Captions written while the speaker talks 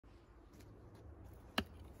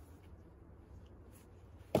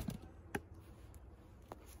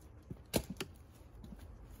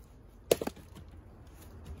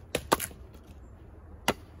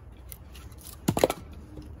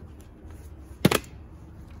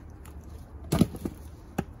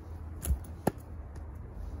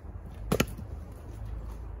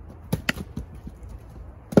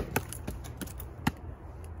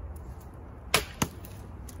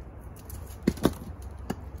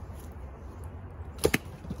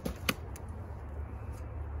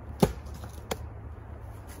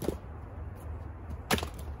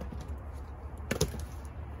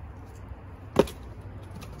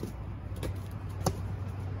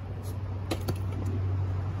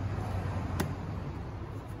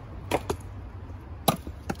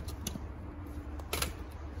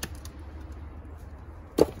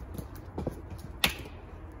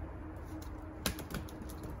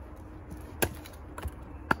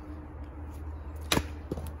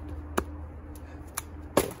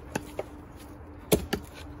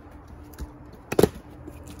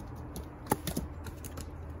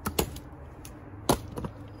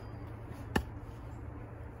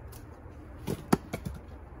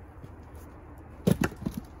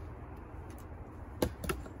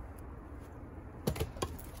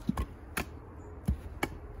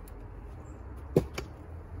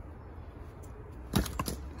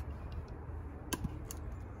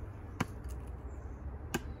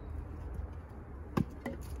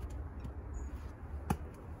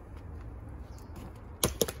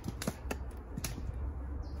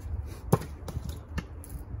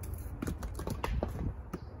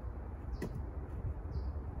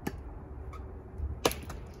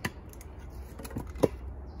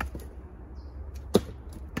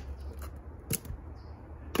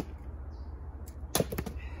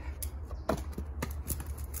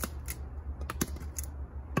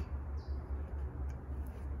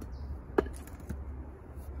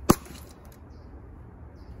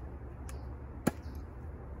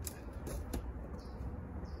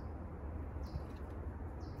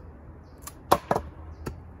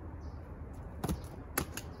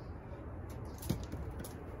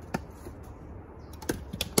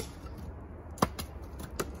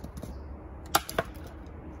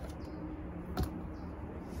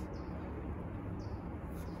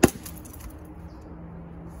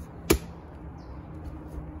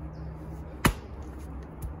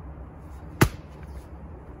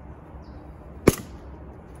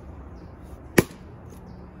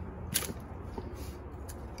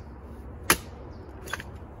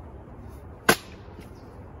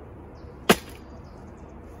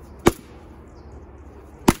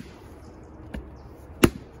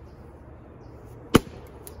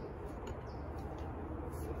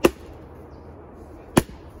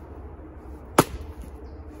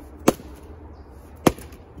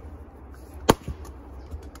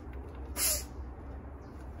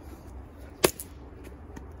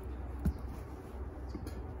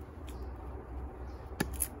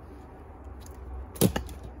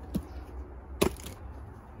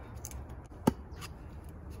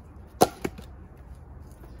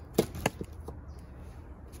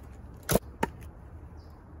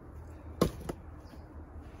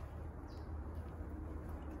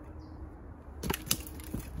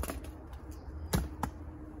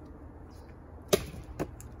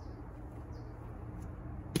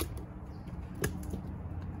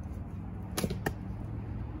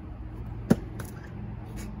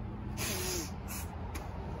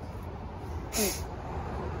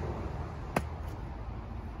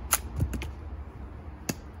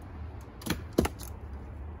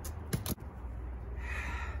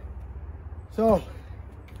So,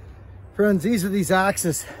 friends, these are these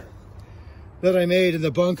axes that I made in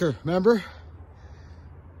the bunker, remember?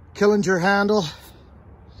 Killinger handle,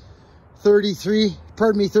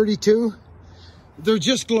 32. They're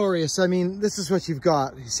just glorious. I mean, this is what you've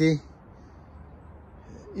got, you see?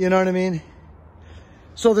 You know what I mean?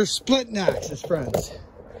 So they're splitting axes, friends,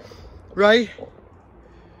 right?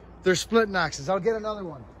 They're splitting axes. I'll get another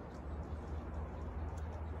one.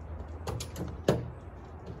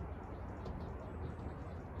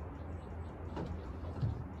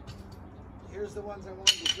 Here's the ones I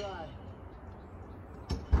wanted to try.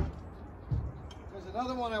 There's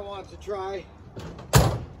another one I want to try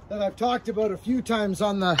that I've talked about a few times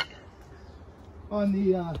on the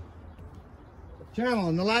channel,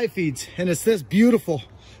 on the live feeds, and it's this beautiful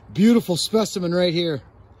specimen right here.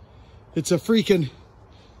 It's a freaking,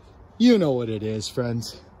 you know what it is,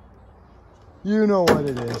 friends. You know what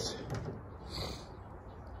it is.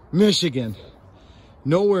 Michigan.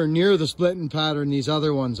 Nowhere near the splitting pattern these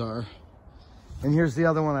other ones are. And here's the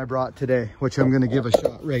other one I brought today, which I'm going to give a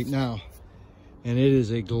shot right now. And it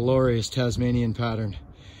is a glorious Tasmanian pattern.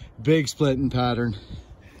 Big splitting pattern.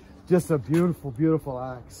 Just a beautiful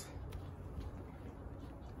axe.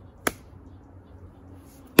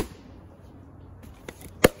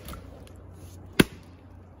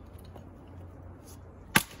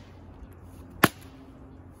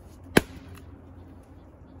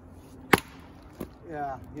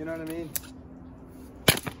 Yeah, you know what I mean?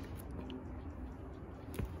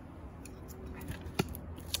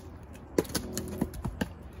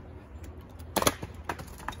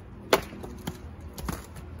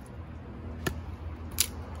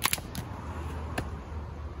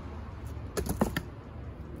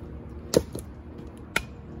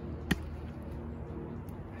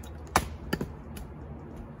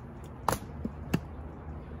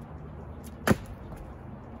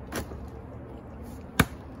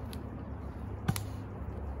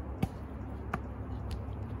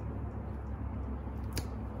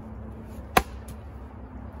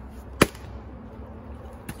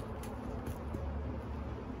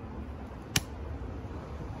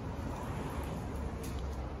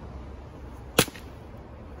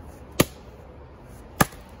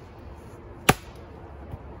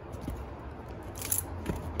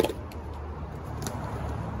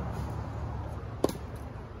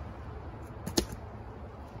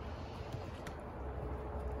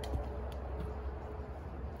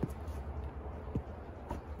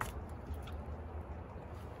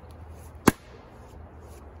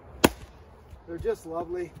 They're just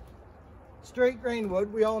lovely. Straight grain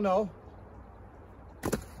wood, we all know.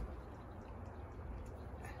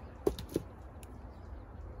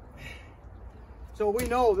 So we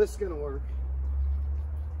know this is gonna work,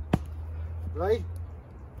 right?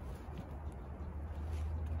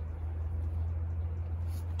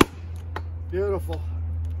 Beautiful.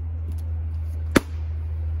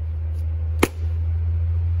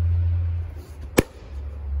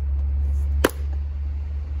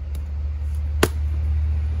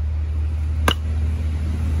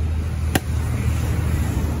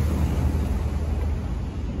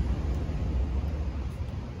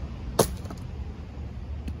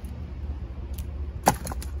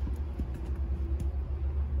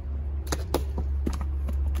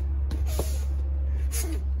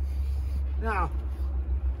 Now,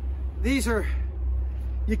 these are,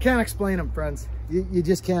 you can't explain them, friends. You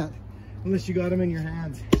just can't, unless you got them in your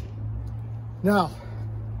hands. Now,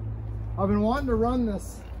 I've been wanting to run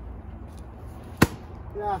this.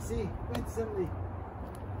 Yeah, see, instantly.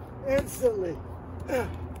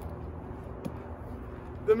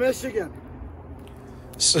 The Michigan.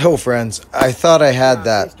 So friends, I thought I had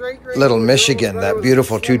that little Michigan, that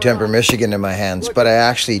beautiful two-temper Michigan in my hands, but I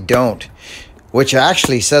actually don't. Which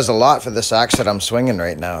actually says a lot for this axe that I'm swinging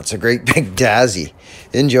right now. It's a great big Dazzy.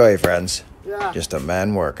 Enjoy, friends. Yeah. Just a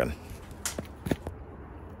man working.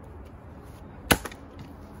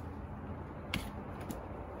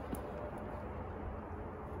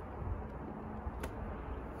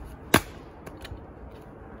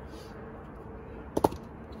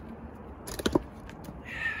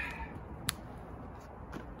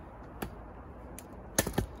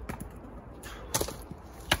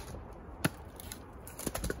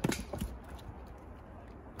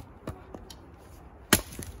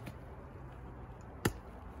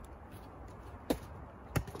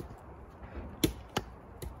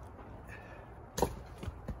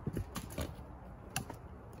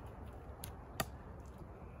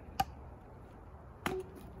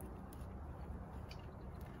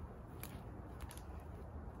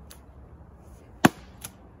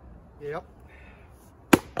 Yep.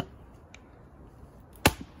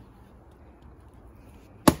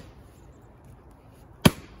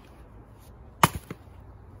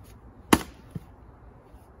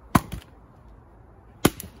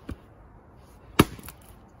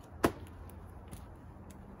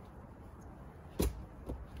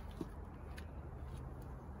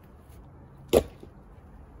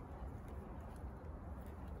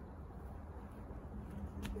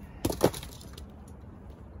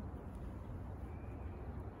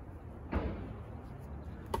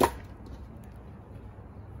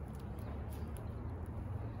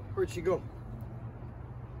 Where'd she go?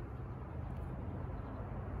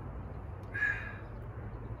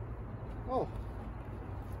 Oh,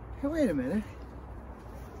 hey, wait a minute.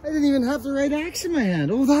 I didn't even have the right axe in my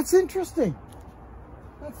hand. Oh, that's interesting.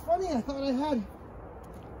 That's funny. I thought I had.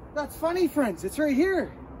 That's funny, friends. It's right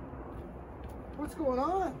here. What's going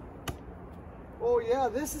on? Oh, yeah,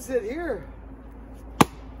 this is it here.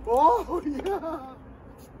 Oh, yeah.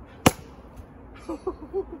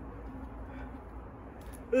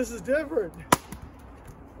 This is different.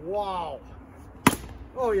 Wow.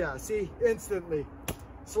 Oh yeah, see, instantly.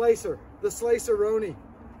 Slicer, the Slicer-Roni.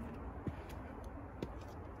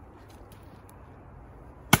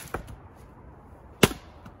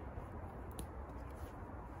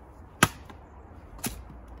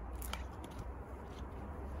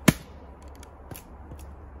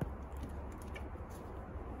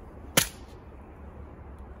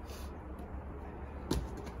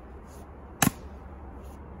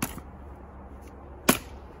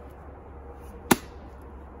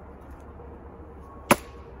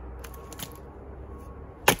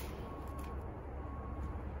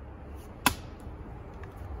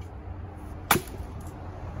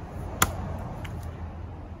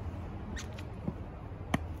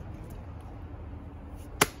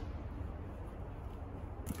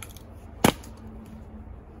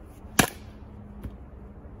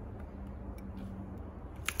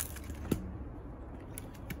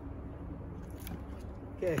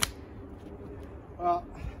 Okay, well,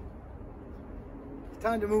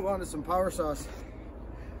 time to move on to some power saws.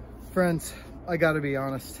 Friends, I gotta be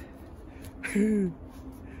honest.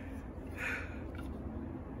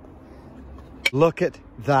 Look at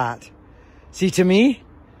that. See, to me,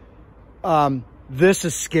 this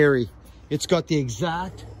is scary. It's got the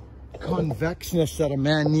exact convexness that a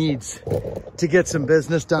man needs to get some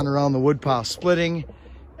business done around the woodpile. Splitting,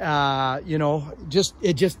 you know,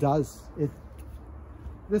 it just does.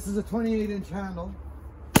 This is a 28-inch handle.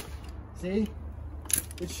 See?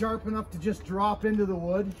 It's sharp enough to just drop into the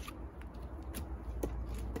wood.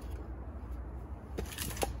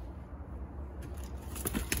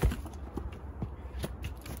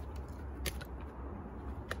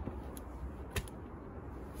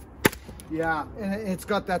 Yeah, and it's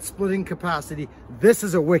got that splitting capacity. This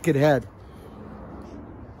is a wicked head.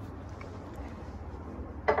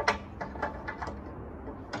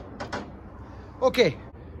 Okay.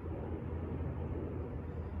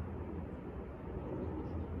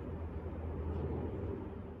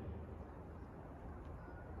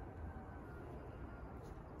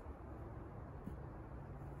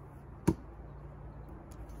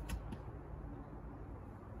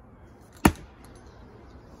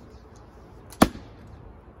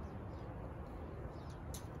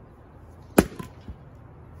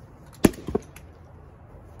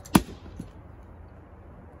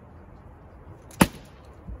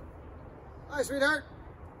 Hi, sweetheart.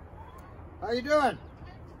 How you doing?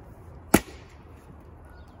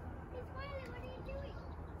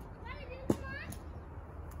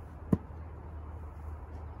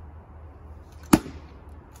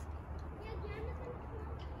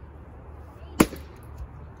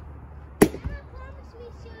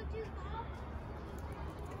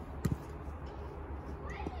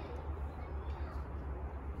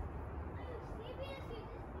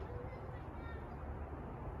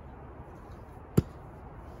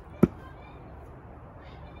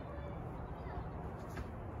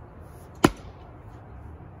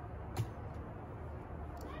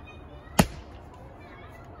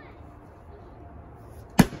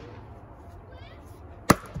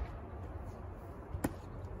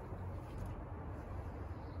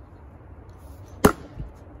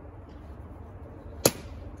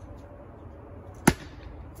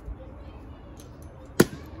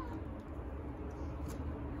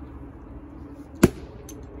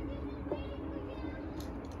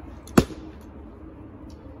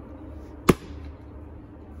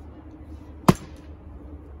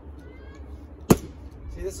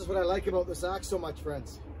 This is what I like about this axe so much,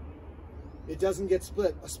 friends. It doesn't get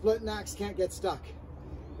split. A split axe can't get stuck.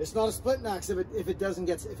 It's not a splitting axe if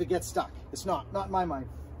it gets stuck. It's not in my mind.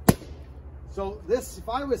 So this, if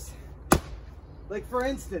I was, like for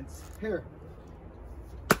instance, here,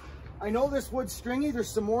 I know this wood's stringy, there's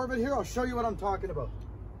some more of it here. I'll show you what I'm talking about.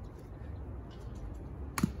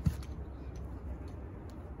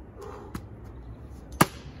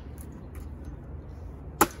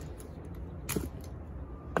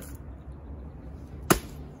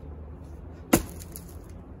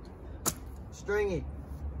 Stringy.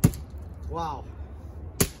 Wow.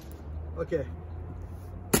 Okay.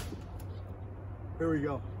 Here we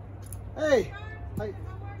go. Hey. Hi.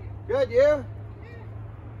 Good, you?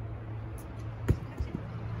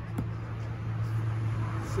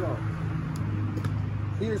 So,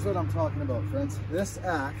 here's what I'm talking about, friends. This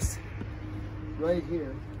axe right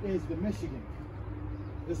here is the Michigan.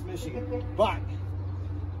 This Michigan. But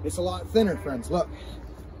it's a lot thinner, friends. Look.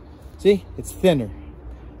 See? It's thinner.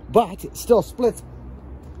 But it still splits.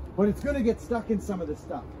 But it's gonna get stuck in some of this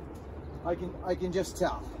stuff. I can just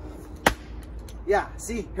tell. Yeah,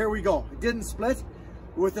 see, here we go. It didn't split.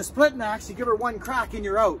 With the splitting axe, you give her one crack and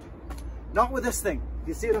you're out. Not with this thing.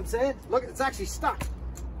 You see what I'm saying? Look, it's actually stuck.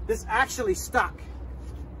 This actually stuck.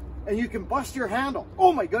 And you can bust your handle.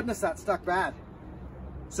 Oh my goodness, that stuck bad.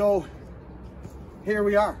 So, here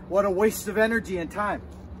we are. What a waste of energy and time.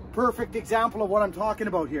 Perfect example of what I'm talking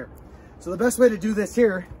about here. So the best way to do this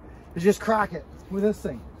here is just crack it with this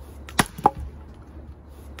thing.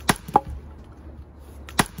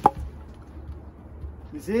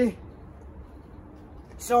 You see?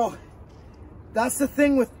 So that's the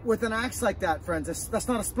thing with an axe like that, friends. That's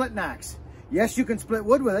not a splitting axe. Yes, you can split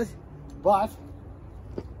wood with it, but,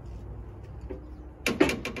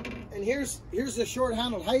 and here's the short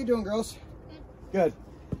handled. How you doing, girls? Good.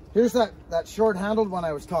 Here's that short handled one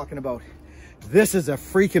I was talking about. This is a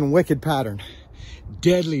freaking wicked pattern.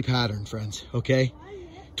 Deadly pattern, friends, okay?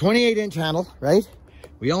 28-inch handle, right?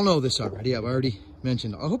 We all know this already. I've already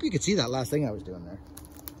mentioned. I hope you could see that last thing I was doing there.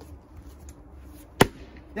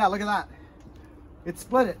 Yeah, look at that. It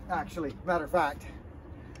split it, actually, matter of fact.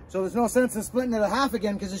 So there's no sense in splitting it in half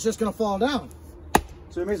again because it's just going to fall down.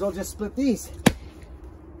 So we may as well just split these.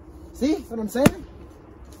 See what I'm saying?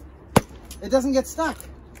 It doesn't get stuck.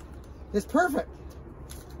 It's perfect.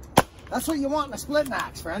 That's what you want in a splitting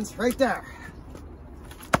axe, friends, right there.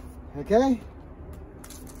 Okay?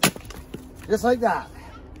 Just like that.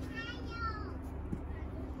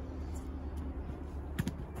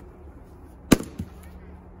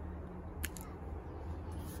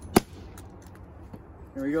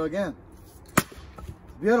 Here we go again.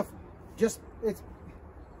 Beautiful. Just, it's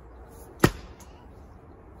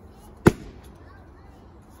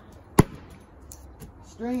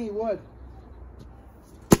stringy wood.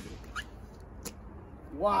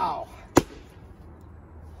 Wow.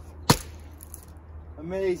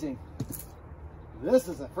 Amazing. This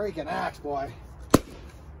is a freaking axe, boy.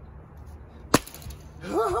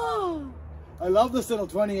 I love this little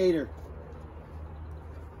 28er.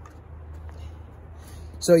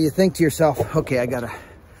 So you think to yourself, okay, I got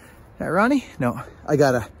Ronnie? No, I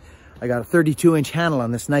got a 32-inch handle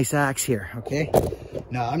on this nice axe here, okay?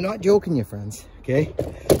 Now, I'm not joking you, friends, okay?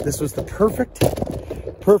 This was the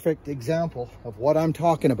perfect example of what I'm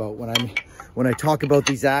talking about when I talk about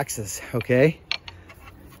these axes, okay?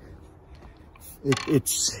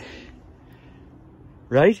 It's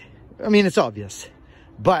right? I mean, it's obvious,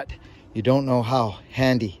 but you don't know how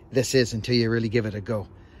handy this is until you really give it a go,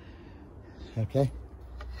 okay?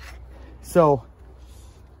 So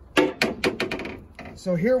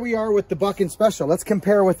here we are with the Buckin Special. Let's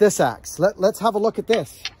compare with this axe. Let's have a look at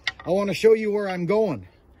this. I want to show you where I'm going.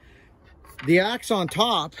 The axe on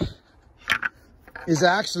top is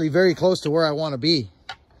actually very close to where I want to be.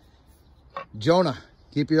 Jonah,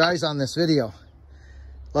 keep your eyes on this video.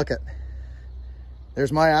 Look at,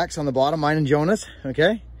 there's my axe on the bottom, mine and Jonah's,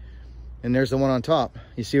 okay? And there's the one on top.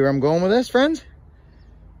 You see where I'm going with this, friends?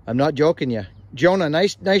 I'm not joking you. Jonah,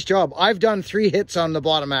 nice job. I've done 3 hits on the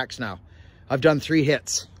bottom axe now. I've done 3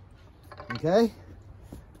 hits. Okay?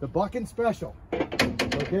 The Buckin Special.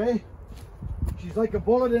 Okay? She's like a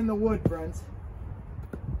bullet in the wood, friends.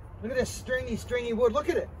 Look at this stringy wood. Look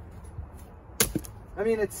at it. I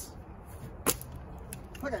mean, it's...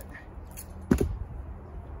 Look at it.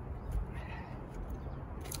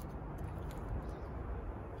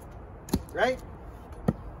 Right?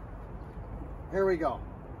 Here we go.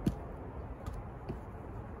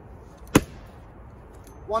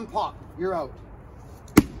 One pop, you're out.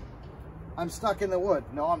 I'm stuck in the wood.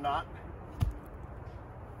 No, I'm not.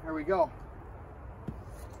 Here we go.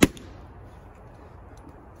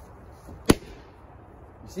 You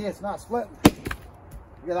see, it's not splitting.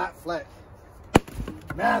 Look at that flick.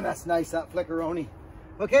 Man, that's nice, that flickeroni.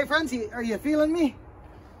 Okay, friends, are you feeling me?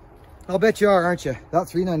 I'll bet you are, aren't you? That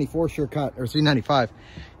 394 sure cut, or 395.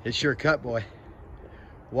 It's sure cut, boy.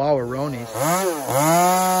 Wow-a-ronies.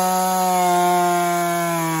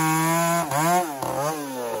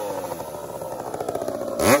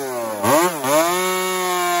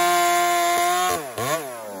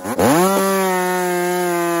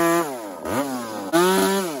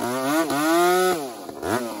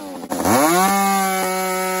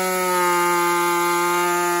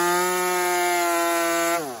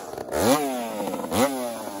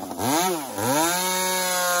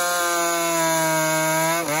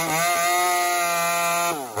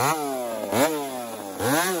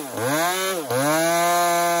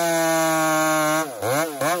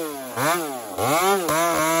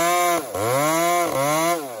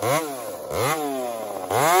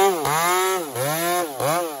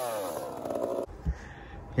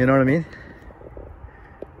 You know what I mean?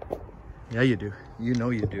 Yeah, you do. You know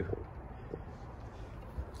you do.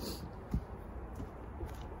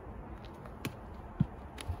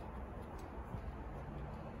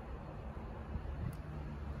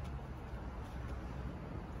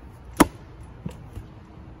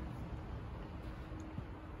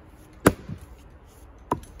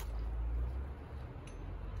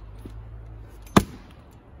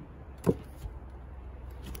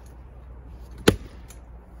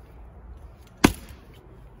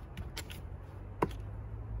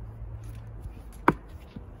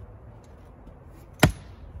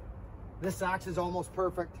 This axe is almost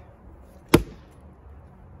perfect.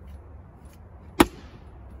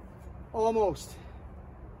 Almost.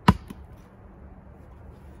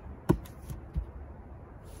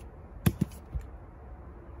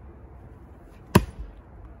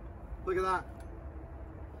 Look at that.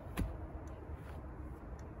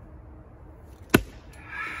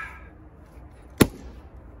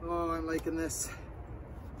 Oh, I'm liking this.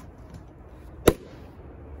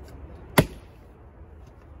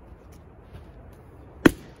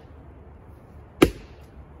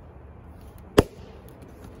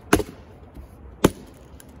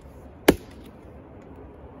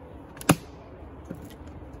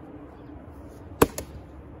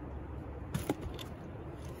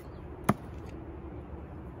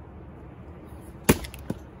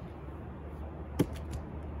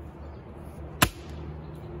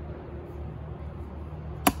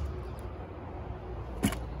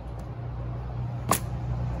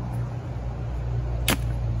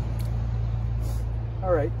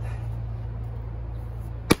 All right.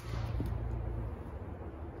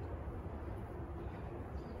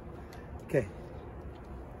 Okay.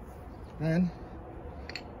 Then,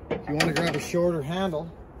 if you want to grab a shorter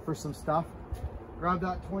handle for some stuff, grab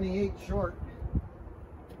that 28 short.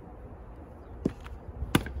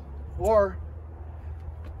 Or,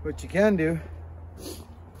 what you can do,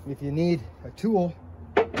 if you need a tool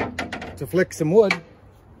to flick some wood,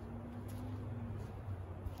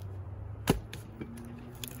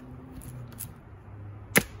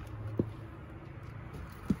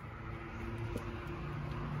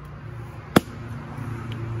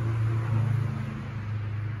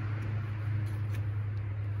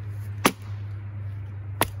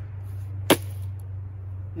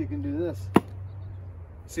 you can do this.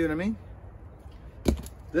 See what I mean?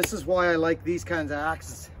 This is why I like these kinds of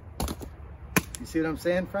axes. You see what I'm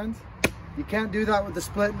saying, friends? You can't do that with the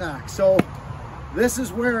splitting axe. So this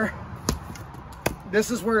is where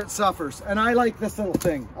it suffers. And I like this little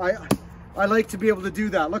thing. I like to be able to do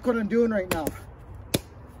that. Look what I'm doing right now.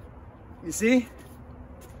 You see?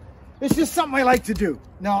 It's just something I like to do.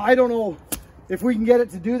 Now, I don't know if we can get it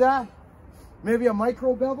to do that. Maybe a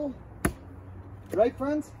micro bevel. Right,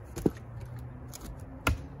 friends?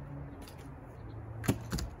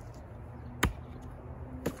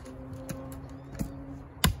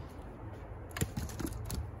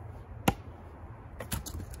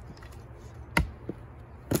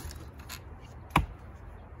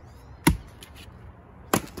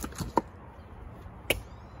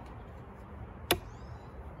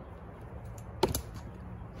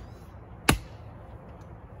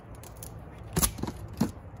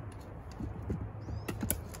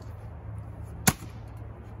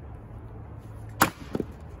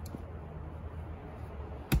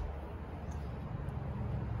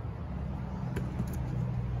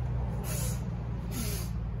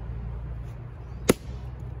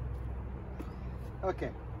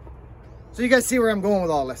 Okay, so you guys see where I'm going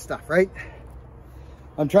with all this stuff, right?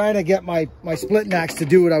 I'm trying to get my splitting axe to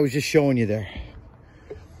do what I was just showing you there.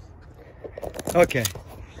 Okay,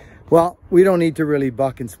 well, we don't need to really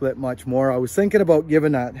buck and split much more. I was thinking about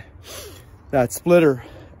giving that splitter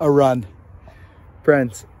a run,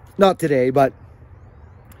 friends. Not today, but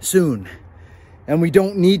soon. And we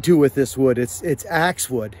don't need to with this wood. It's axe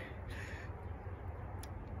wood.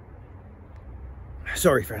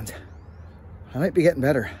 Sorry, friends. I might be getting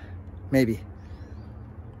better. Maybe.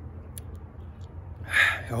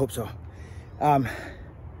 I hope so.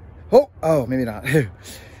 Oh, maybe not.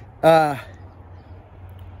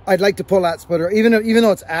 I'd like to pull that splitter. Even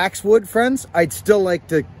though it's axe wood, friends, I'd still like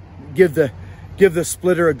to give the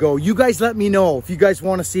splitter a go. You guys let me know if you guys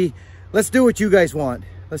want to see. Let's do what you guys want.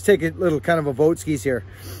 Let's take a little kind of a vote skis here.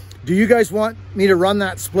 Do you guys want me to run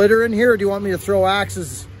that splitter in here, or do you want me to throw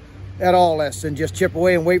axes at all this and just chip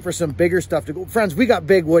away and wait for some bigger stuff to go? Friends, we got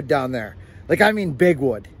big wood down there. Like, I mean big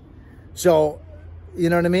wood. So, you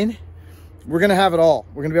know what I mean? We're going to have it all.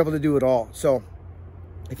 We're going to be able to do it all. So,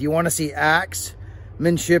 if you want to see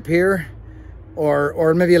axemanship here,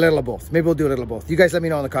 or maybe a little of both. Maybe we'll do a little of both. You guys let me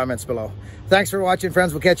know in the comments below. Thanks for watching,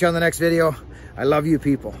 friends. We'll catch you on the next video. I love you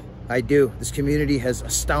people. I do. This community has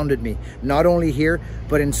astounded me. Not only here,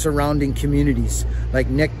 but in surrounding communities. Like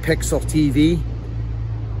Nick Pixel TV,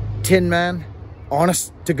 Tin Man.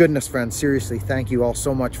 Honest to goodness, friends. Seriously, thank you all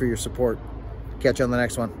so much for your support. Catch you on the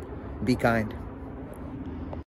next one. Be kind.